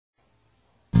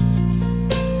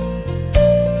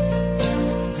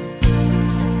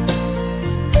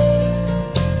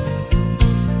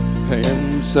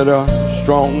that are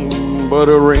strong but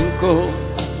a wrinkle,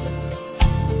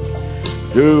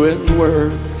 doing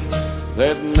work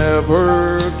that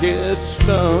never gets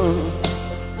done.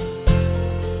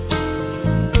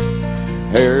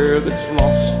 Hair that's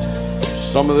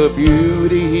lost some of the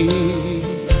beauty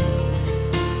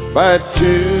by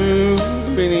too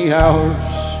many hours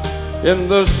in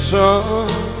the sun.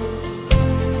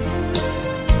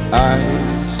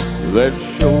 Eyes that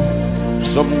show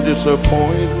some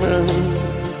disappointment,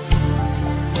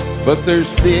 but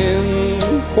there's been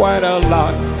quite a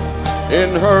lot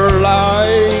in her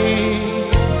life.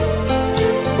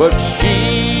 But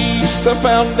she's the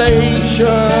foundation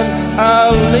I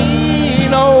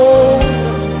lean on.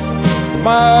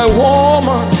 My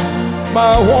woman,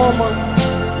 my woman,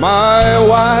 my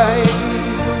wife.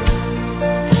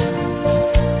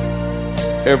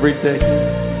 Every day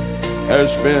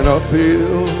has been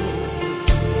uphill.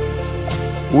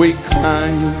 We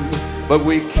climb, but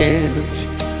we can't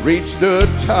reach the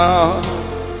top.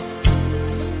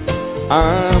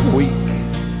 I'm weak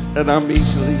and I'm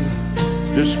easily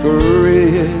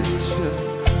discouraged.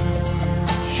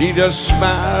 She just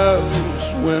smiles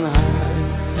when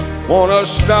I wanna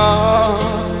stop.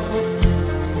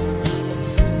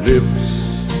 Lips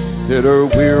that are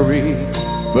weary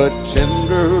but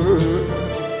tender,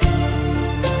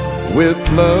 with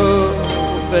love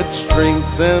that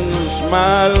strengthens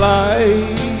my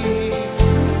life.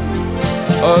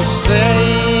 A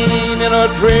saint in a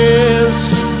dress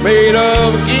made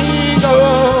of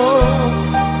eagle.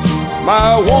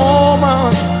 My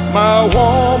woman, my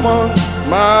woman,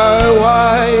 my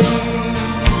wife.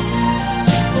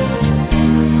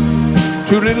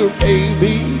 Two little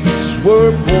babies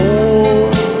were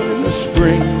born in the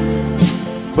spring,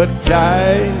 but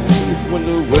died when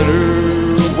the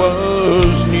winter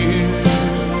was near.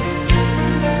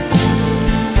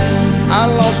 I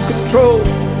lost control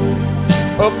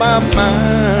of my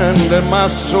mind and my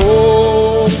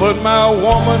soul, but my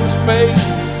woman's faith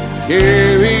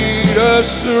carried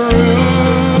us through.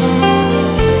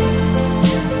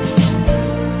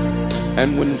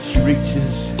 And when she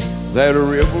reaches that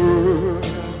river,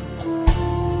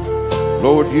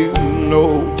 Lord, you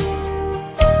know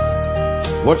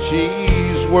what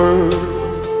she's worth.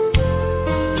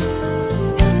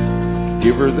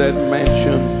 Give her that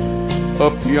mansion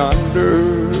up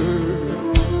yonder,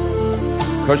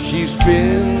 'cause she's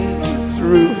been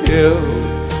through hell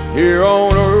here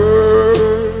on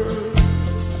earth.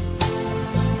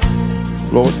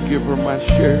 Lord, give her my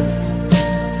share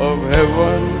of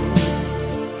heaven,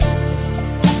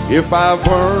 if I've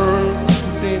earned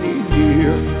any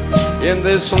here in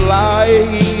this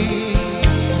life.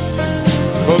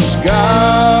 'Cause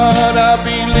God, I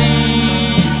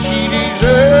believe she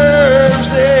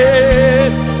deserves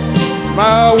it.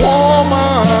 My woman,